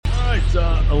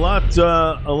A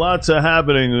lot's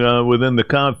happening within the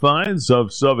confines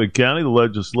of Suffolk County, the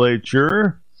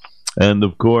legislature, and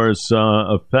of course,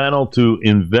 a panel to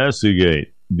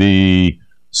investigate the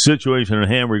situation at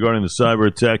hand regarding the cyber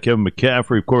attack. Kevin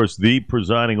McCaffrey, of course, the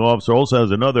presiding officer, also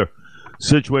has another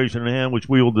situation at hand, which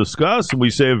we will discuss. And we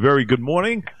say a very good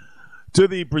morning to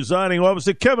the presiding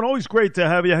officer. Kevin, always great to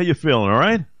have you. How you feeling, all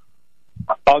right?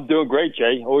 I'm doing great,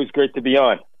 Jay. Always great to be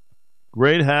on.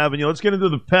 Great having you. Let's get into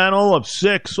the panel of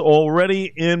 6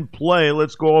 already in play.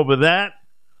 Let's go over that.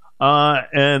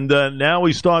 And now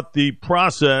we start the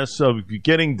process of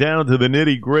getting down to the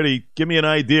nitty-gritty. Give me an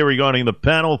idea regarding the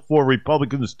panel, 4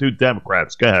 Republicans, 2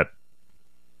 Democrats. Go ahead.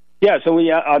 Yeah, so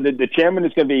the chairman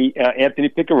is going to be Anthony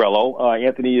Piccirillo.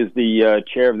 Anthony is the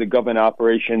chair of the government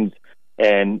operations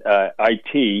and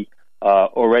IT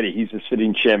already. He's the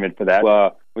sitting chairman for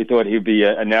that. We thought he'd be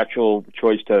a natural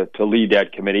choice to lead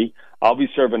that committee. I'll be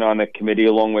serving on the committee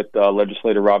along with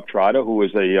legislator Rob Trotta, who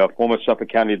is a former Suffolk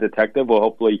County detective. Well,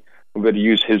 hopefully we're going to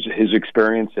use his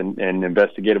experience and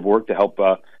investigative work to help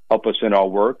us in our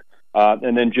work.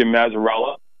 And then Jim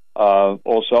Mazzarella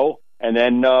also. And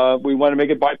then we want to make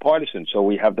it bipartisan. So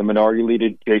we have the minority leader,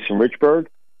 Jason Richburg,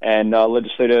 and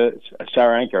legislator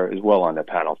Sarah Anker as well on the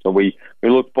panel. So we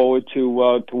look forward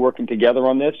to working together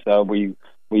on this. We've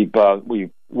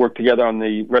worked together on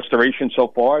the restoration so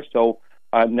far. So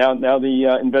now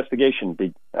the investigation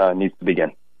needs to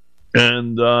begin.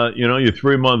 And, you're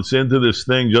 3 months into this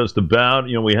thing just about.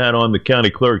 We had on the county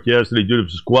clerk yesterday,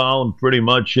 Judith Pasquale, and pretty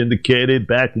much indicated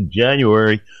back in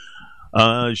January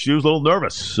she was a little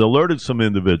nervous, alerted some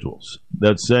individuals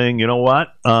that's saying, you know what,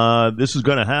 this is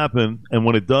going to happen, and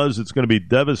when it does, it's going to be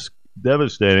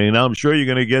devastating. And I'm sure you're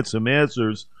going to get some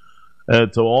answers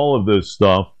to all of this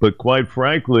stuff, but quite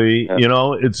frankly,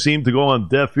 it seemed to go on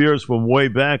deaf ears from way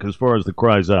back as far as the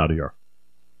cries out here.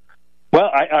 Well,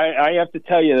 I have to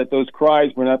tell you that those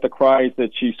cries were not the cries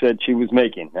that she said she was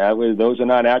making. Those are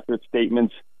not accurate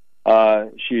statements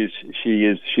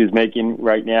she's making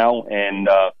right now, and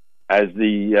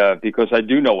because I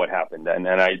do know what happened, and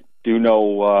I do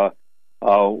know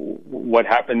what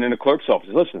happened in the clerk's office.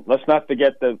 Listen, let's not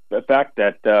forget the fact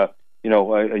that a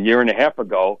year and a half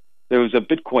ago there was a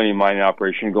Bitcoin mining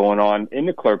operation going on in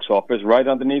the clerk's office right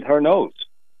underneath her nose,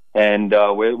 and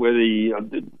where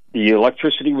the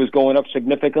electricity was going up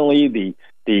significantly,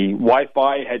 the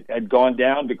Wi-Fi had gone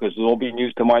down because it was all being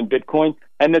used to mine Bitcoin,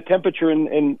 and the temperature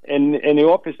in the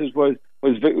offices was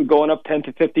going up 10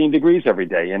 to 15 degrees every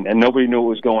day, and nobody knew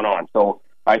what was going on. So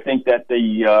I think that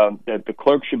the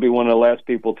clerk should be one of the last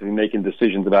people to be making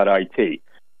decisions about IT.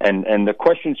 And the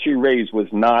question she raised was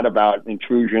not about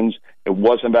intrusions. It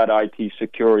wasn't about IT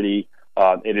security.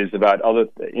 It is about other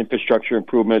infrastructure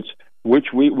improvements, which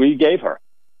we gave her.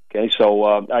 Okay, so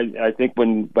I think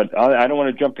but I don't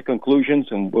want to jump to conclusions,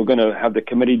 and we're going to have the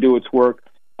committee do its work.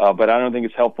 But I don't think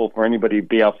it's helpful for anybody to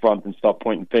be out front and start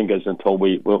pointing fingers until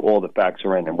all the facts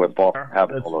are in and we're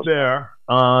having all those. That's fair.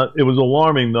 It was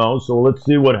alarming, though, so let's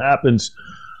see what happens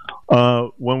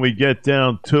when we get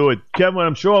down to it. Kevin,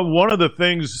 I'm sure one of the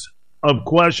things of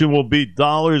question will be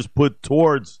dollars put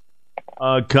towards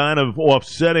kind of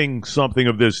offsetting something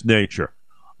of this nature.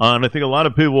 And I think a lot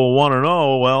of people will want to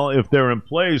know, well, if they're in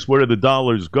place, where did the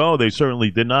dollars go? They certainly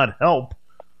did not help.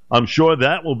 I'm sure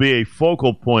that will be a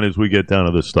focal point as we get down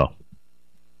to this stuff.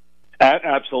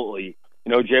 Absolutely.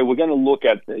 Jay, we're going to look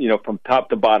at, from top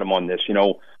to bottom on this.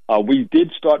 We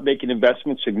did start making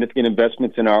significant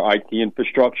investments in our IT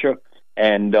infrastructure.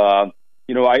 And, I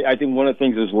think one of the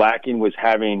things that was lacking was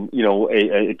having,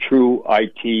 a true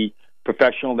IT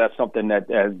professional. That's something that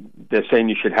they're saying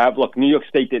you should have. Look, New York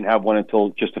State didn't have one until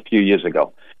just a few years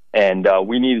ago. And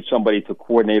we needed somebody to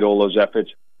coordinate all those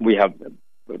efforts. We have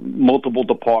multiple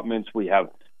departments. We have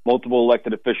multiple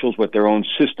elected officials with their own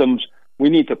systems. We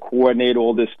need to coordinate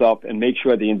all this stuff and make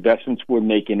sure the investments we're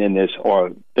making in this are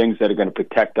things that are going to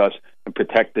protect us and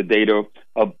protect the data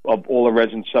of all the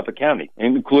residents of Suffolk County,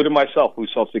 including myself, whose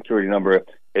Social Security number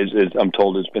is I'm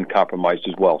told has been compromised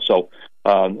as well. So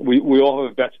we all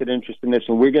have a vested interest in this,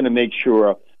 and we're going to make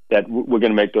sure that we're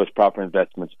going to make those proper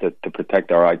investments to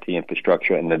protect our IT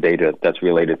infrastructure and the data that's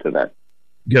related to that.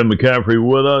 Kevin McCaffrey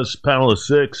with us, panel of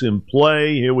 6 in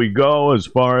play. Here we go as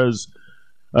far as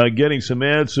getting some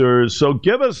answers. So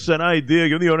give us an idea,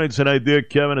 give the audience an idea,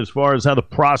 Kevin, as far as how the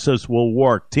process will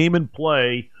work. Team in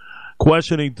play,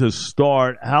 questioning to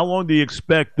start. How long do you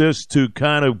expect this to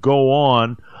kind of go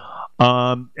on?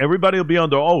 Everybody will be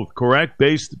under oath, correct?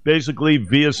 Basically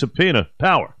via subpoena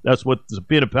power. That's what the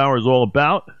subpoena power is all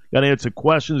about. Got to answer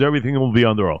questions. Everything will be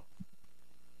under oath.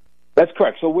 That's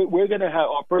correct. So we're going to have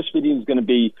our first meeting is going to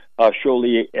be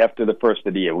shortly after the first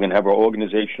of the year. We're going to have our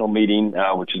organizational meeting,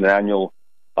 which is an annual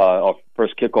our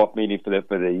first kickoff meeting for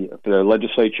the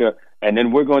legislature, and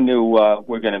then we're going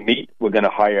to meet. We're going to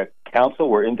hire counsel.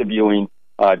 We're interviewing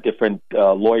different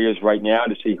lawyers right now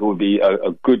to see who would be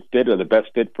a good fit or the best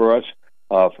fit for us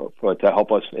to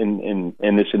help us in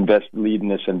this lead in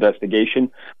this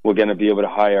investigation. We're going to be able to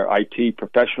hire IT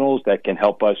professionals that can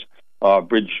help us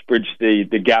bridge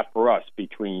the gap for us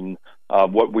between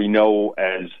what we know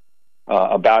as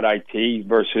about IT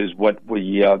versus what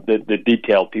the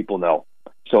detailed people know.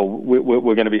 So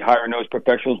we're going to be hiring those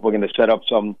professionals. We're going to set up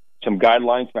some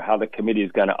guidelines for how the committee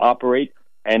is going to operate,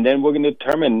 and then we're going to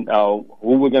determine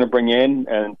who we're going to bring in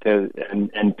and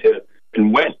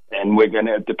when. And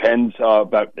it depends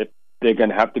about if they're going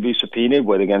to have to be subpoenaed,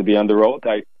 whether they're going to be under oath.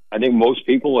 I think most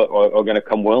people are going to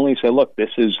come willingly and say, "Look, this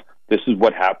is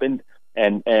what happened,"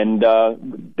 and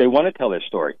they want to tell their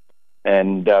story.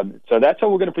 And so that's how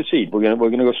we're going to proceed. We're going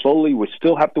to go slowly. We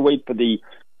still have to wait for the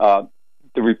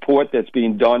report that's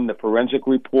being done, the forensic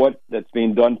report that's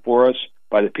being done for us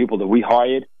by the people that we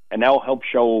hired, and that will help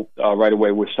show right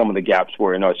away where some of the gaps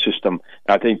were in our system.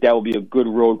 And I think that will be a good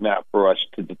roadmap for us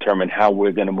to determine how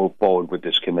we're going to move forward with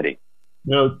this committee.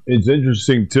 It's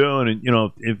interesting too,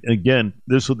 and again,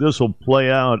 this will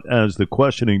play out as the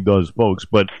questioning does, folks.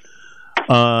 But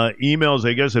emails,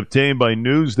 I guess, obtained by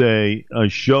Newsday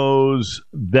shows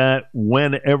that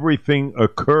when everything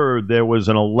occurred, there was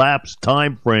an elapsed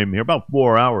time frame here, about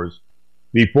 4 hours,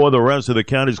 before the rest of the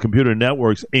county's computer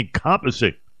networks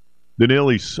encompassing the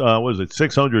nearly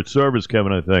 600 servers,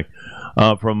 Kevin, I think,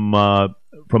 from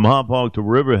Hauppauge to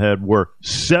Riverhead were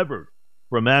severed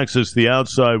from access to the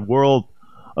outside world,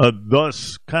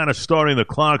 thus kind of starting the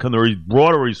clock on the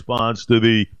broader response to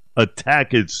the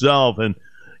attack itself. And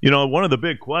one of the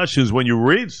big questions when you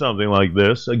read something like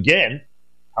this, again,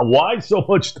 why so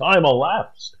much time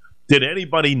elapsed? Did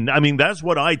anybody, that's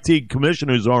what IT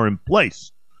commissioners are in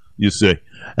place, you see.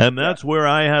 And that's where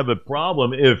I have a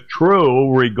problem, if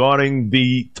true, regarding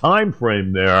the time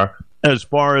frame there, as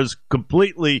far as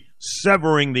completely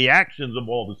severing the actions of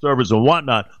all the servers and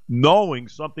whatnot, knowing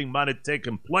something might have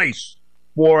taken place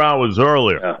 4 hours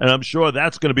earlier. Yeah. And I'm sure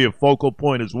that's going to be a focal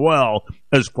point as well,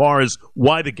 as far as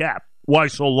why the gap. Why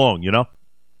so long,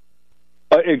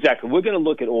 Exactly. We're going to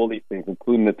look at all these things,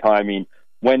 including the timing,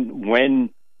 when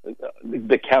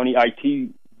the county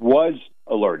IT was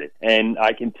alerted. And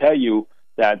I can tell you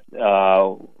that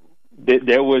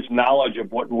there was knowledge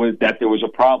of that there was a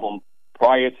problem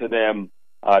prior to them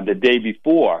the day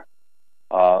before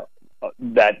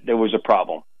that there was a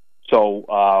problem. So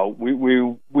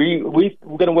we're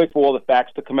going to wait for all the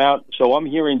facts to come out. So I'm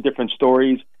hearing different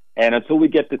stories. And until we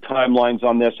get the timelines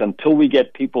on this, until we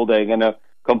get people that are going to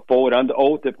come forward under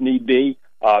oath, if need be,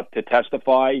 to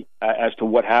testify as to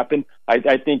what happened,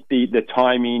 I think the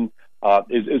timing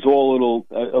is all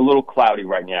a little cloudy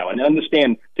right now. And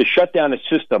understand, to shut down a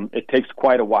system, it takes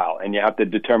quite a while, and you have to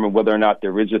determine whether or not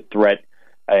there is a threat,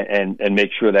 and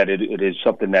make sure that it is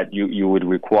something that you would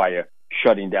require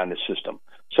shutting down the system.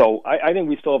 So I think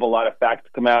we still have a lot of facts to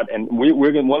come out, and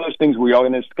we're going. One of those things we are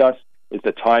going to discuss is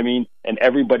the timing and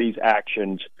everybody's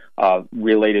actions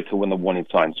related to when the warning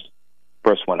signs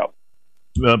first went up.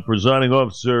 Presiding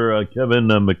Officer Kevin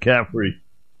McCaffrey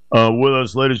with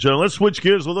us, ladies and gentlemen. Let's switch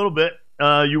gears a little bit.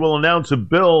 You will announce a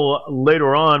bill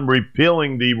later on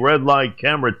repealing the red light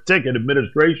camera ticket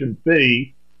administration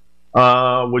fee,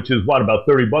 which is, about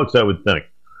 $30, I would think.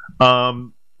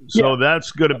 So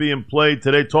that's going to be in play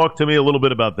today. Talk to me a little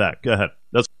bit about that. Go ahead.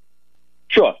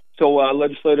 Sure. So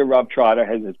Legislator Rob Trotter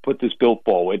has put this bill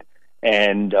forward,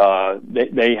 and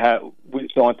they have.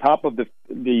 So on top of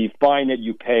the fine that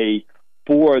you pay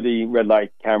for the red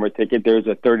light camera ticket, there's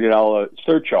a $30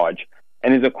 surcharge,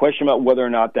 and there's a question about whether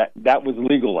or not that was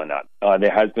legal or not.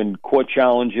 There has been court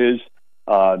challenges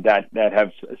that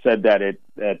have said that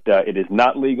it is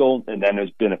not legal, and then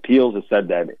there's been appeals that said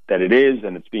that it is,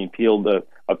 and it's being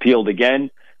appealed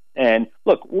again. And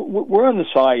look, we're on the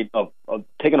side of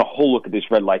taking a whole look at these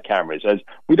red light cameras, as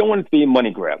we don't want it to be a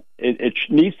money grab. It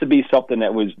needs to be something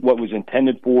that was what was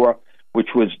intended for, which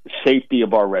was safety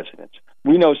of our residents.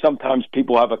 We know sometimes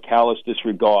people have a callous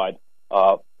disregard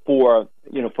for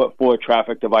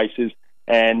traffic devices,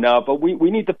 and but we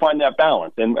need to find that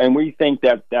balance, and we think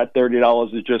that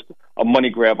 $30 is just a money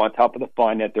grab on top of the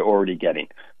fine that they're already getting.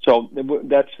 So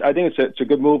I think it's a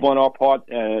good move on our part.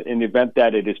 In the event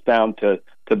that it is found to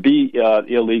be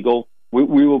illegal,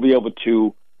 we will be able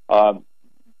to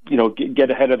get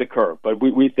ahead of the curve. But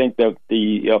we think that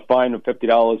the fine of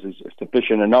 $50 is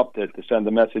sufficient enough to send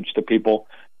the message to people,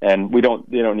 and they don't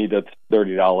need the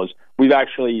 $30. We've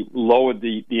actually lowered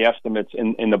the estimates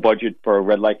in the budget for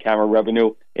red light camera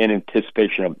revenue in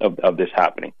anticipation of this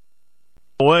happening.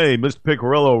 Way, Mr.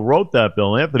 Piccirillo wrote that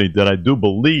bill, Anthony did, I do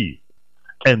believe,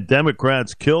 and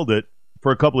Democrats killed it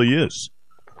for a couple of years.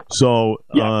 So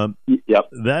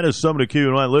that is something to keep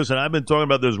in mind. Listen, I've been talking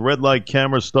about this red light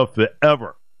camera stuff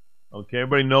forever. Okay,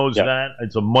 everybody knows that.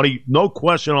 It's a money, no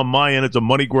question on my end, it's a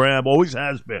money grab, always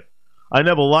has been. I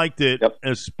never liked it,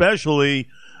 especially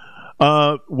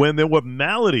when there were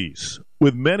maladies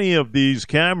with many of these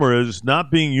cameras not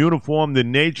being uniformed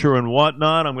in nature and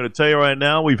whatnot. I'm going to tell you right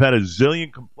now, we've had a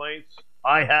zillion complaints.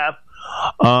 I have.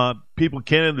 People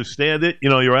can't understand it.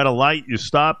 You're at a light, you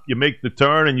stop, you make the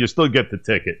turn, and you still get the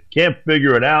ticket. Can't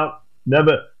figure it out.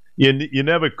 You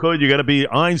never could. You got to be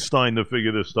Einstein to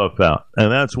figure this stuff out.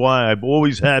 And that's why I've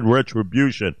always had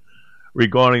retribution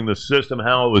regarding the system,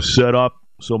 how it was set up.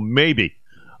 So maybe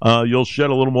you'll shed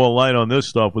a little more light on this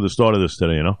stuff with the start of this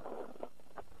today,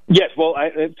 Yes, well,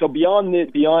 so beyond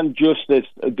just this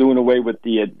doing away with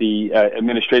the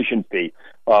administration fee,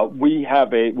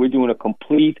 we're doing a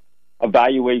complete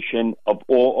evaluation of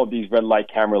all of these red light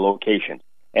camera locations.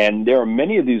 And there are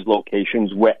many of these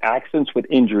locations where accidents with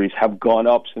injuries have gone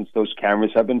up since those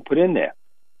cameras have been put in there.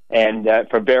 And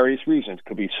for various reasons. It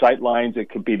could be sight lines,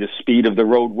 it could be the speed of the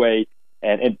roadway,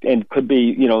 and it could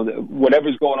be,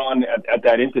 whatever's going on at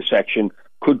that intersection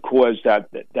could cause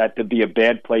that to be a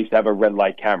bad place to have a red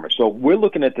light camera. So we're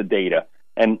looking at the data,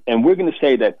 and we're going to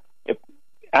say that if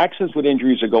accidents with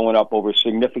injuries are going up over a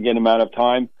significant amount of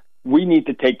time, we need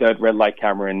to take that red light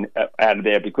camera out of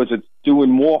there because it's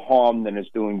doing more harm than it's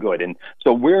doing good. And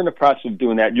so we're in the process of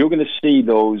doing that. You're going to see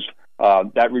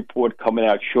that report coming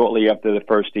out shortly after the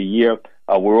first of the year.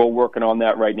 We're all working on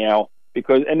that right now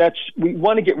we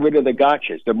want to get rid of the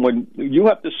gotchas. When you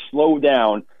have to slow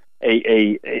down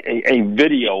a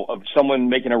video of someone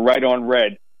making a right on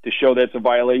red to show that's a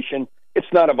violation, it's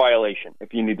not a violation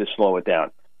if you need to slow it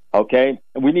down. Okay?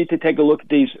 And we need to take a look at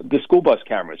the school bus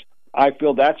cameras. I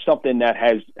feel that's something that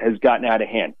has gotten out of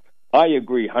hand. I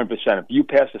agree 100%. If you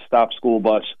pass a stop school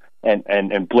bus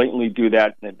and blatantly do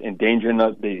that, endangering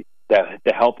the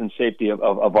health and safety of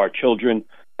our children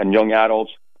and young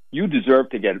adults, you deserve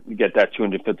to get that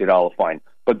 $250 fine.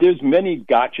 But there's many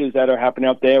gotchas that are happening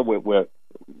out there where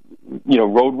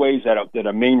roadways that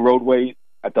are main roadways.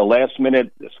 At the last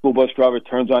minute, the school bus driver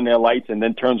turns on their lights and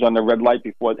then turns on the red light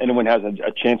before anyone has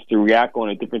a chance to react, go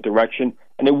in a different direction.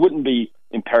 And it wouldn't be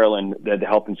imperiling the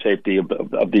health and safety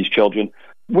of these children.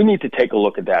 We need to take a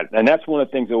look at that. And that's one of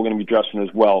the things that we're going to be addressing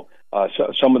as well.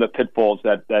 So some of the pitfalls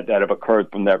that have occurred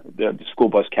from the school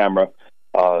bus camera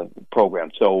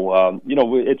program. So,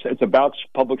 it's about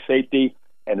public safety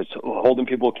and it's holding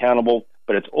people accountable,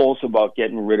 but it's also about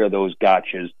getting rid of those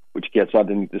gotchas, which gets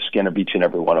underneath the skin of each and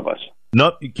every one of us.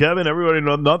 Kevin, everybody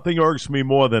knows nothing irks me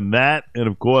more than that. And,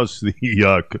 of course, the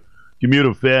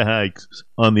commuter fare hikes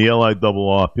on the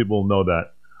LIRR. People know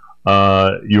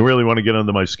that. You really want to get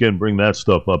under my skin, bring that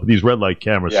stuff up. These red light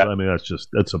cameras, I mean,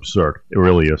 that's absurd. It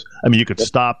really is. I mean, you could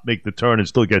stop, make the turn, and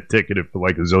still get ticketed for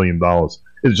like $1 zillion.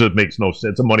 It just makes no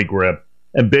sense. It's a money grab.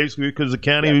 And basically because the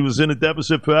county was in a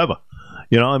deficit forever.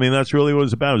 I mean, that's really what it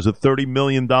was about. It was a $30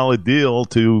 million deal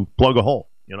to plug a hole,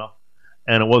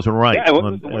 and it wasn't right. Yeah,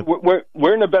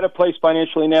 we're in a better place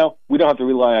financially now. We don't have to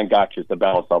rely on gotchas to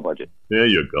balance our budget. There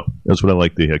you go. That's what I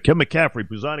like to hear. Kevin McCaffrey,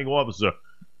 presiding officer,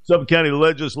 Suffolk County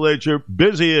Legislature.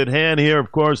 Busy at hand here,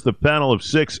 of course, the panel of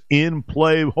 6 in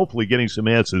play, hopefully getting some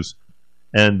answers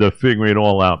and figuring it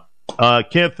all out.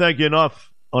 Can't thank you enough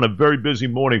on a very busy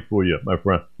morning for you, my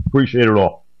friend. Appreciate it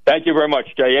all. Thank you very much,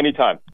 Jay. Anytime.